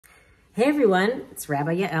Hey everyone, it's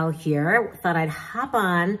Rabbi Yael here. Thought I'd hop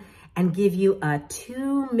on and give you a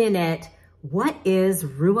 2-minute what is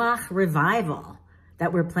Ruah Revival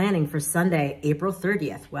that we're planning for Sunday, April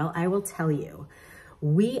 30th. Well, I will tell you,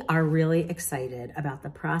 we are really excited about the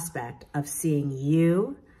prospect of seeing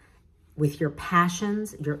you with your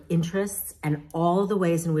passions, your interests, and all the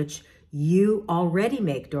ways in which you already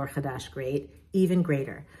make Dor Chadash great, even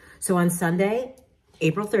greater. So on Sunday,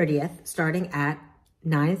 April 30th, starting at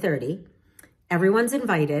 9:30, everyone's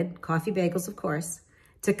invited, coffee bagels of course,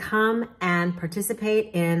 to come and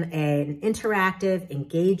participate in an interactive,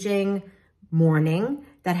 engaging morning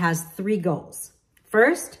that has 3 goals.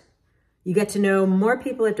 First, you get to know more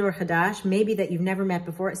people at Dor Chadash, maybe that you've never met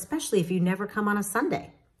before, especially if you never come on a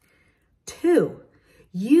Sunday. 2,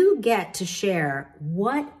 you get to share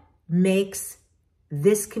what makes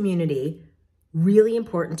this community really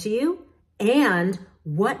important to you and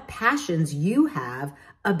what passions you have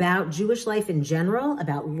about Jewish life in general,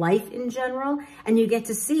 about life in general, and you get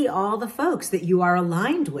to see all the folks that you are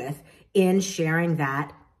aligned with in sharing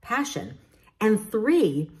that passion. And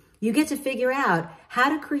 3, you get to figure out how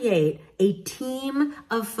to create a team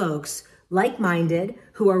of folks like-minded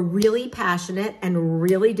who are really passionate and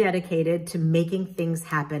really dedicated to making things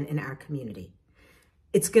happen in our community.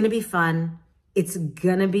 It's gonna be fun, it's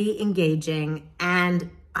gonna be engaging, and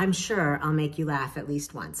I'm sure I'll make you laugh at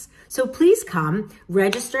least once. So please come,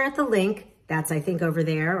 register at the link. That's, I think, over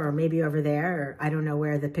there, or maybe over there, or I don't know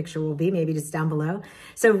where the picture will be, maybe just down below.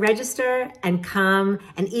 So register and come,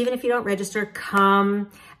 and even if you don't register, come,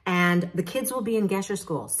 and the kids will be in Gesher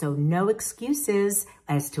school, so no excuses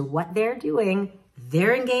as to what they're doing.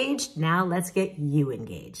 They're engaged, now let's get you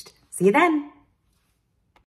engaged. See you then.